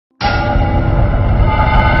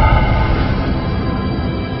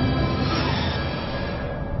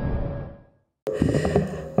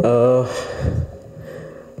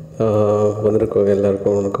வந்திருக்கோங்க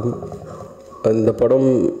எல்லாருக்கும் வணக்கம். இந்த படம்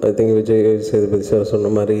I think Vijay Sethupathi sir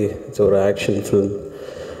சொன்ன மாதிரி இட்ஸ் ஒரு ஆக்ஷன் ஃபில்ம்.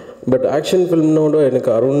 பட் ஆக்ஷன் ஃபில்ம்னோட எனக்கு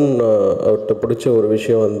அருண் அவர்கிட்ட பிடிச்ச ஒரு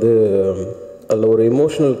விஷயம் வந்து அதில் ஒரு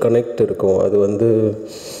எமோஷ்னல் கனெக்ட் இருக்கும். அது வந்து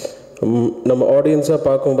நம்ம ஆடியன்ஸாக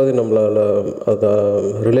பார்க்கும்போது நம்மளால் அதை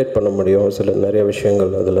ரிலேட் பண்ண முடியும் சில நிறைய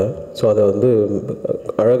விஷயங்கள் அதில். ஸோ அதை வந்து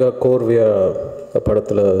அழகாக கோர்வையாக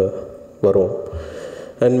படத்தில் வரும்.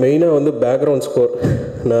 அண்ட் மெயினாக வந்து பேக்ரவுண்ட் ஸ்கோர்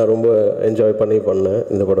நான் ரொம்ப என்ஜாய் பண்ணேன்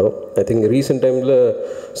இந்த படம். ஐ திங்க் ரீசெண்ட் டைமில்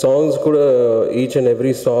சாங்ஸ் கூட ஈச் அண்ட்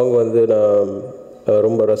எவ்ரி சாங் வந்து நான்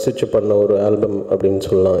ரொம்ப ரசித்து பண்ண ஒரு ஆல்பம் அப்படின்னு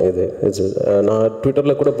சொல்லலாம். நான்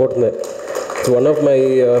ட்விட்டரில் கூட போட்டிருந்தேன், it's one of my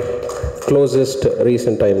closest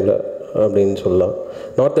recent டைமில் அப்படின்னு சொல்லலாம்.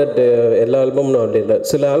 நாட் தட் எல்லா ஆல்பமும் நான் இல்லை,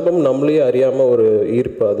 சில ஆல்பம் நம்மளே அறியாமல் ஒரு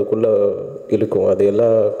ஈர்ப்பு அதுக்குள்ளே இருக்கும். அது எல்லா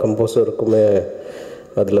கம்போசருக்குமே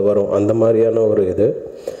அதில் வரும், அந்த மாதிரியான ஒரு இது.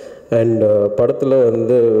 அண்ட் படத்தில்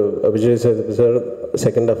வந்து விஜய் சேதுபதி சார்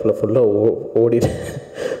செகண்ட் ஹாஃபில் ஃபுல்லாக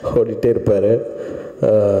ஓடிட்டே இருப்பார்.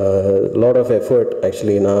 Lot of effort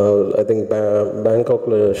actually. நான் ஐ திங்க்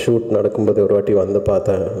பேங்காக்கில் ஷூட் நடக்கும்போது ஒரு வாட்டி வந்து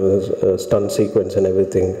பார்த்தேன், stun sequence and every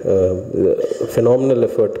thing, phenomenal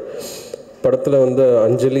effort. படத்தில் வந்து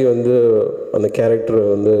அஞ்சலி வந்து அந்த கேரக்டர்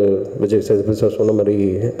வந்து விஜய் சேதுபதி சார் சொன்ன மாதிரி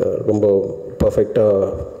ரொம்ப பர்ஃபெக்டாக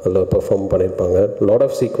அதில் பெர்ஃபார்ம் பண்ணியிருப்பாங்க. லாட்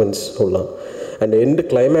ஆஃப் சீக்வென்ஸ் சொல்லலாம். அண்ட் எண்டு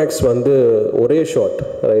கிளைமேக்ஸ் வந்து ஒரே shot,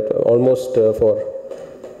 right, almost for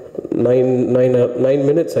 9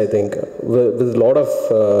 minutes I think, with lot of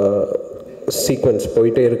sequence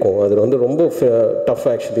போயிட்டே இருக்கும். அது வந்து ரொம்ப டஃப்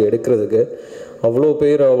ஆக்சுவலி எடுக்கிறதுக்கு. அவ்வளோ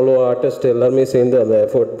பேர், அவ்வளோ ஆர்டிஸ்ட் எல்லாருமே சேர்ந்து அந்த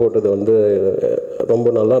எஃபர்ட் போட்டது வந்து ரொம்ப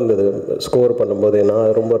நல்லா இருந்தது. ஸ்கோர் பண்ணும்போது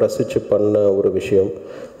நான் ரொம்ப ரசித்து பண்ண ஒரு விஷயம்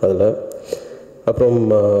அதில். அப்புறம்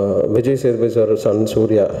விஜய் சேதுபதி சார் சன்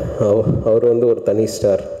சூர்யா, அவர் வந்து ஒரு தனி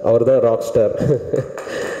ஸ்டார், அவர் தான் ராக் ஸ்டார்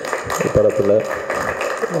படத்தில்.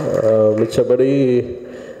 மிச்சபடி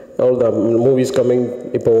அவ்வளோதான். மூவிஸ் கம்மிங்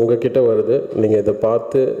இப்போ உங்ககிட்ட வருது, நீங்கள் இதை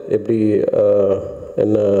பார்த்து எப்படி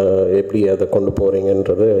அதை கொண்டு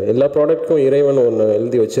போகிறீங்கன்றது. எல்லா ப்ராடக்ட்டுக்கும் இறைவன் ஒன்று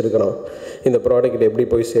எழுதி வச்சுருக்கிறான், இந்த ப்ராடக்ட் எப்படி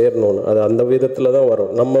போய் சேரணும்னு. அது அந்த விதத்தில் தான்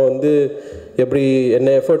வரும். நம்ம வந்து எப்படி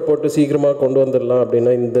என்ன எஃபர்ட் போட்டு சீக்கிரமாக கொண்டு வந்துடலாம்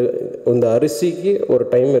அப்படின்னா, இந்த அரிசிக்கு ஒரு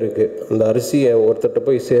டைம் இருக்குது, அந்த அரிசியை ஒருத்தட்ட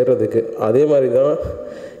போய் சேர்றதுக்கு. அதே மாதிரி தான்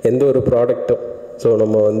எந்த ஒரு ப்ராடக்டும். ஸோ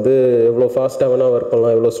நம்ம வந்து எவ்வளோ ஃபாஸ்ட்டாக வேணால் ஒர்க்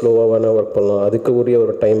பண்ணலாம், எவ்வளோ ஸ்லோவாக வேணால் ஒர்க் பண்ணலாம், அதுக்கு உரிய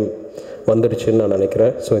ஒரு டைம் வந்துடுச்சுன்னு நான்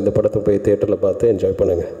நினைக்கிறேன். ஸோ இந்த படத்தை போய் தியேட்டரில் பார்த்து என்ஜாய்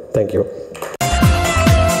பண்ணுங்கள். தேங்க்யூ.